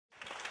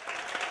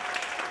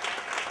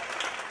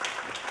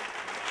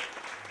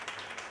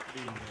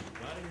Good evening,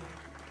 everybody.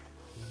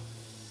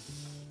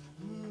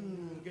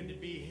 Good to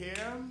be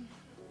here.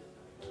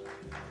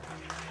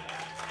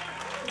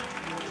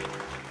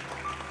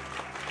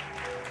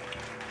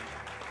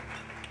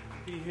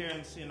 Be here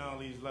and seeing all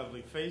these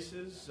lovely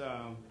faces.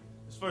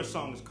 This first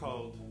song is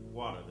called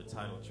Water, the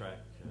title track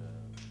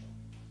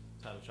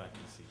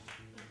you see.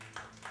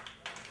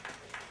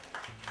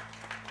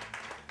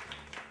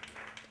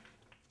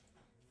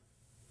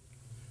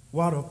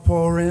 Water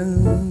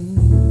pouring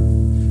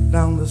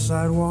down the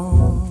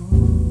sidewalk,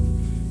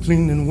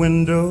 cleaning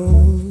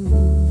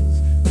windows,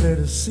 clear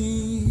to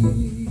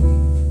see,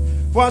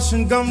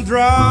 washing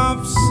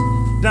gumdrops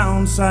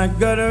down side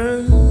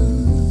gutters,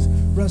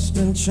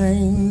 rusting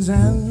chains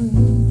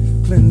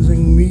and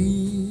cleansing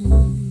me,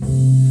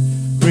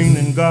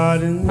 greening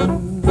gardens,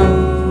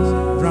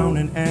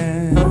 drowning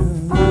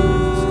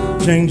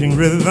ants, changing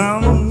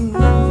rhythms,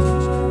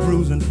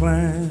 bruising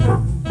plants,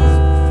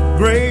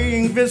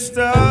 graying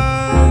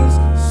vistas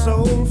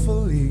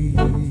soulfully,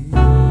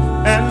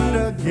 and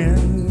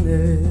again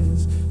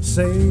is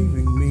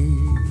saving me.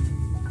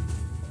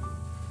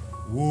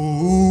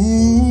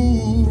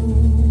 Ooh,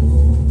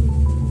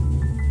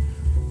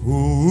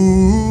 ooh.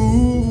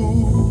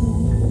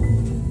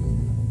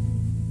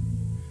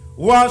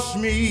 Wash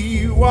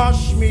me,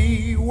 wash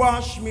me,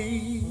 wash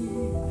me,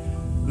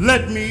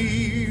 let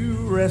me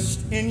rest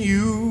in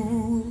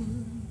you,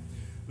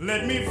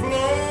 let me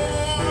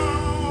flow.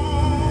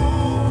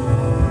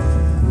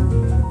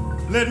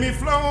 Let me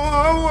flow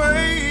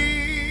away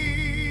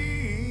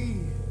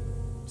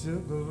to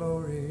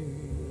glory.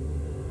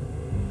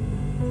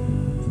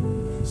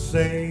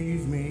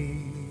 Save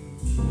me,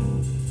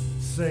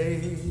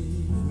 save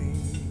me,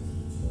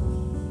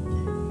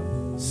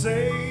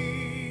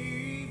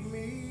 save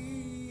me.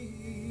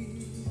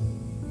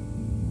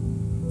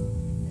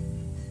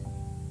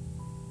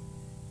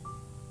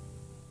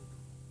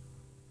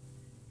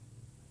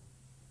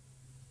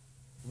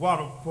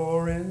 Water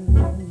pouring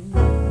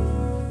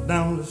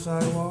down the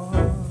sidewalk,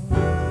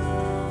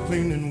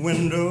 cleaning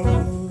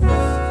windows,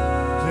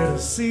 clear to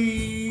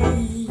see,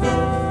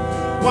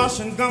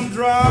 washing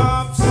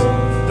gumdrops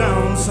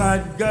down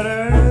side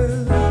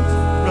gutters,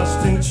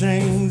 rusting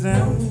chains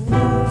and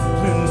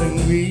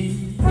cleansing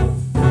me,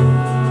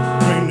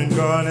 greening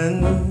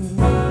gardens,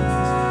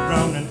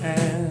 drowning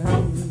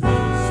ants,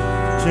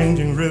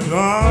 changing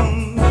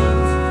rhythms,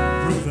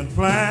 bruising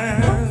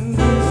plants,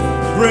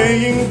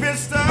 graying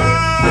vistas,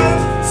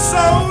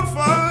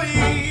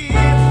 soulfully,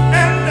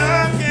 and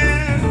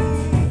again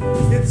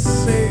it's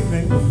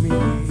saving me.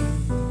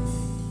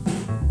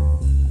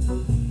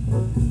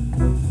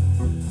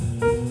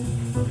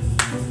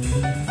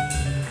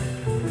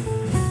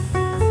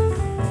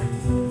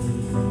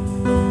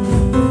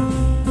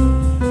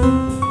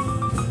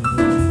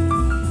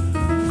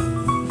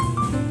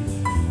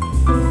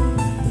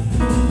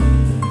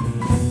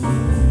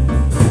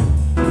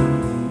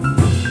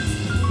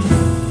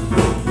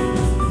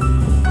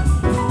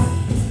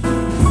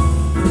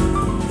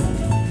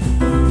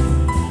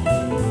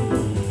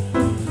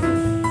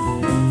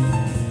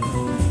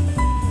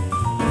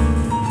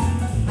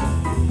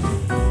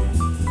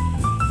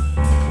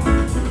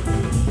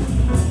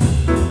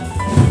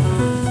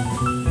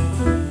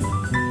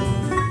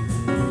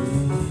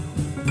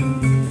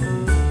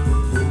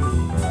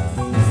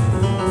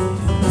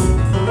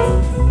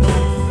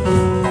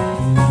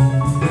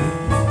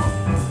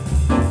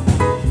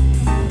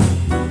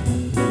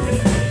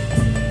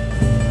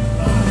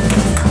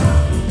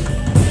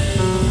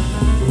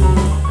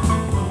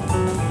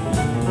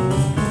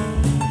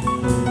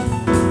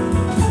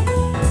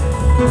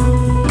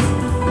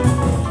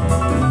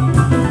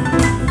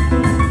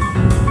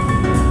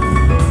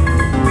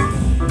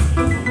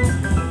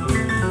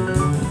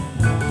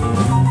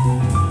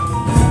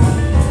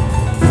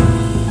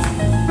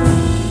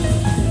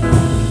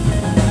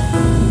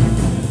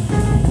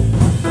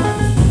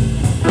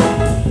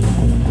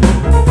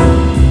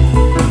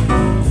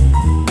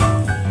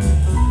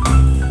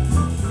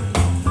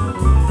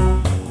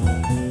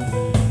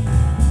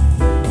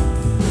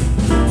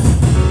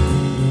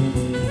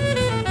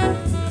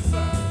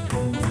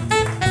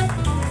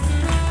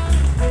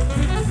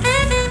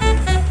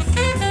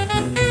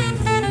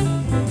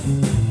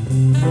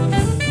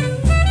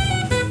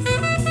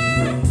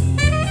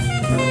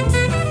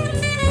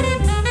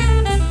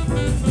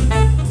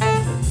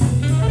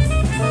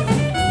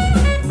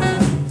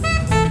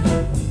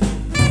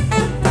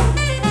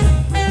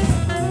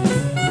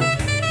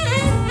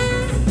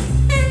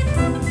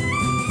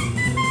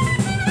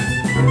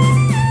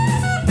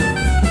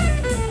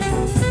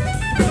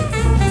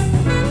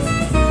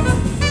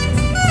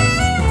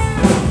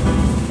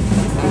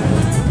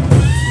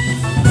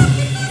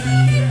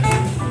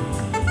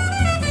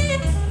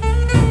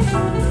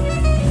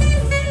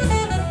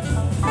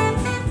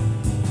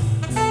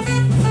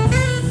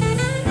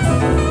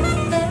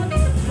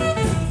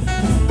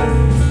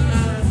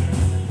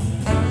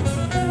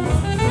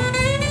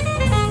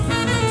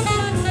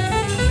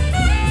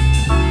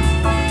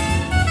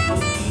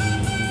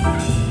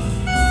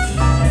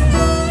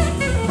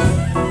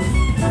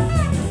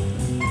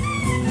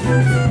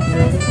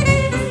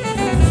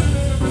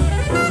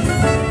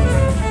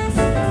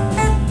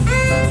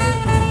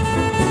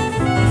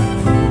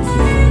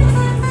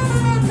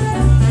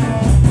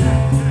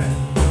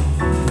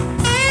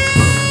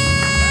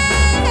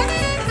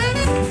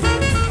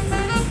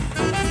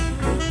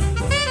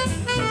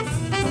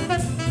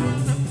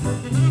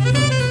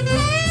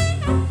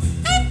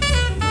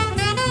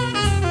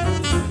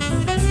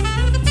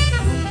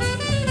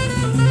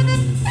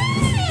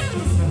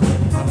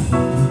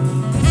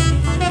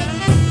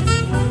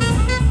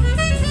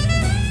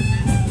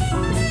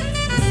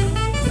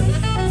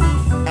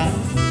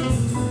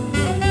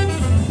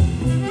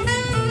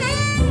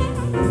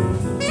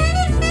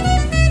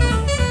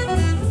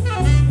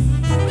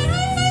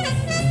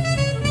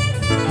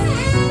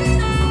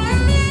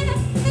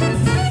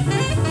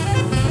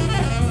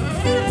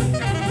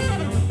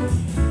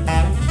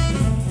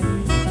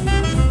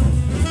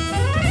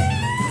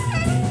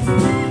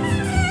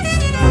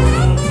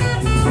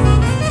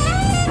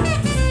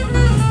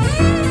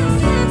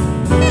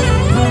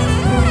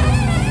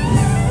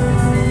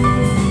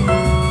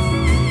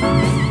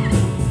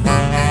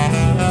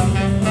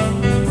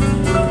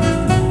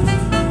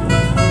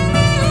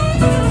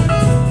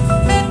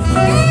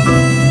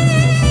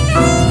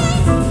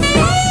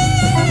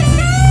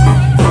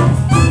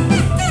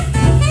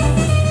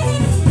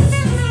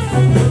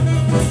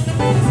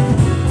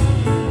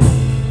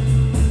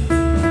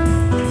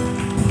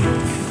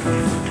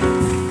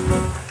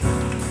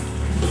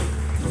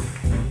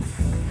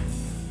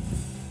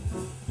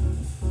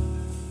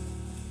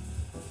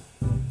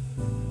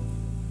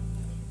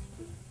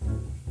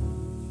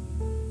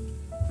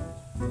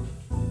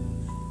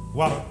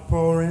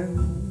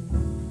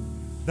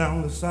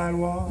 down the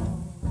sidewalk,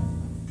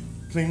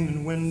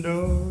 cleaning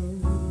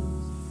windows,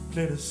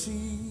 clear to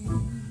see,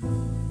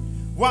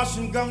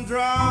 washing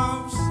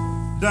gumdrops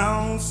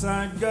down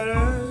side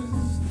gutters,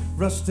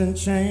 rusting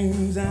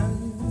chains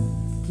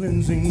and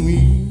cleansing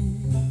me,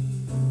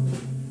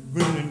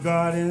 greening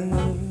gardens,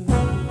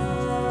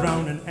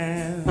 drowning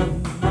ants,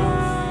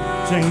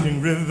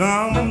 changing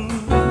rhythms,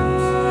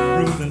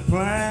 bruising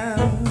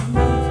plans,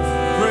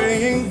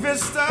 praying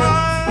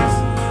vistas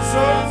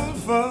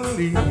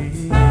soulfully,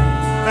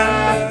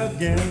 and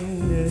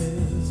again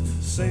is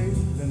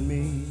saving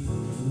me.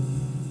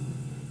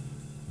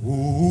 Ooh,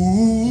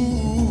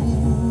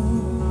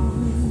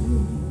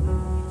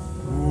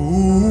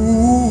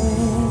 ooh,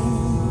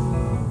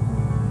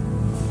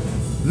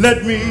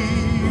 let me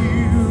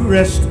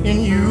rest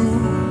in you.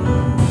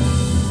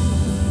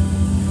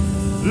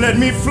 Let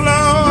me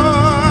flow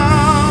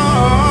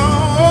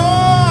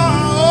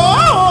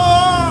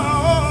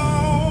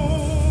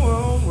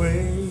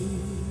away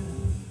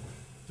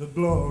to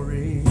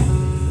glory.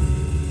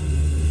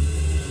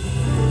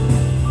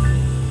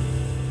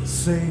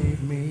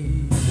 Save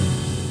me,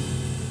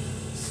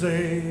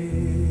 save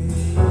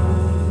me,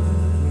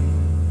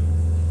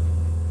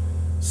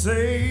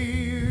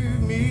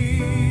 save me.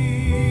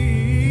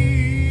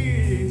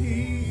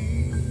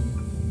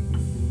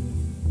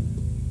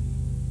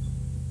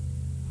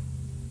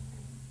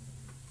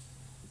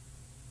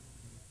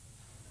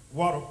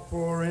 Water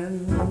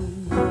pouring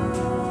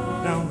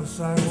down the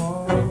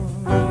sidewalk,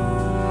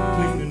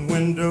 cleaning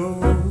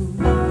windows,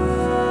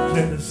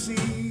 clear to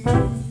see,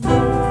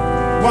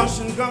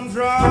 washing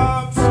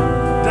gumdrops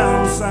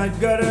down side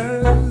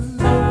gutters,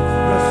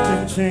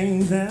 rusting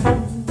chains and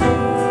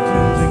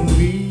cleansing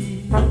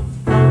me,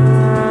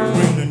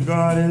 greening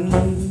gardens,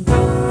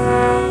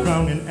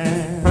 drowning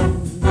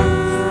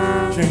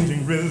ants,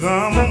 changing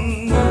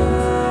rhythms,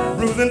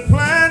 bruising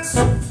plants,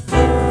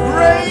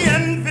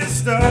 graying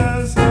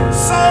vistas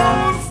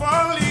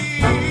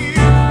soulfully,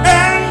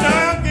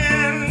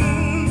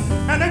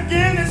 and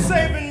again is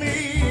saving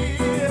me,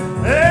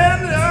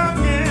 and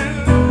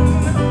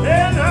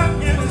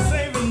again is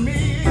saving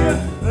me,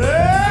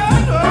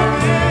 and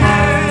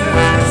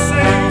again is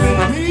saving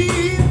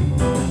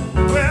me,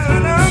 well,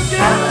 and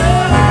again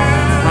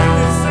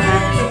is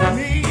saving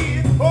me,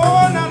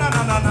 oh, no, no,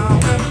 no, no, no,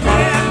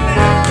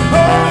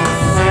 oh, it's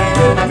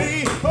saving me,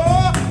 oh,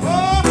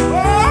 oh,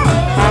 oh,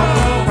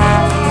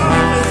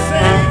 it's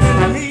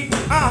saving me,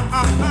 no,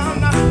 oh, no,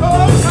 no,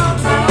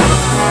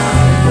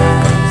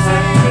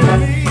 saving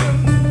me,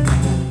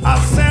 I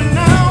said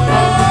now,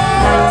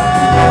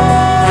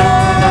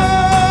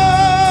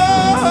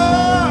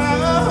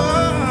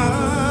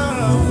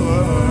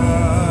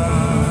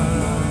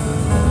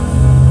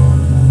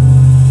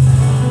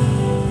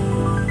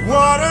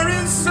 water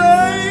is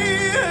saving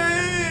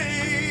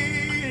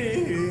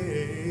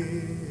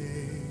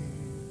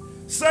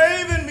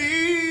me.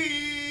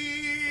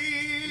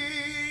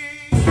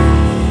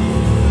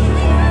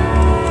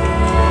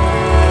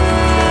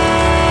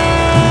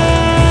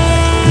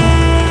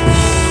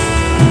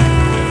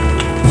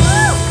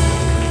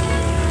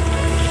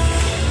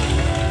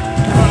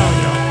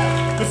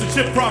 Mr.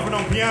 Chip Crawford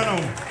on piano,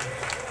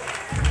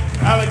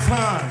 Alex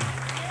Hahn,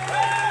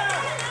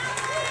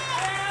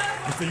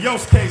 Mr.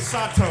 Yosuke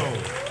Sato.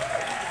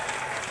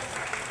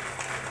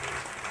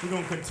 We're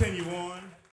going to continue on.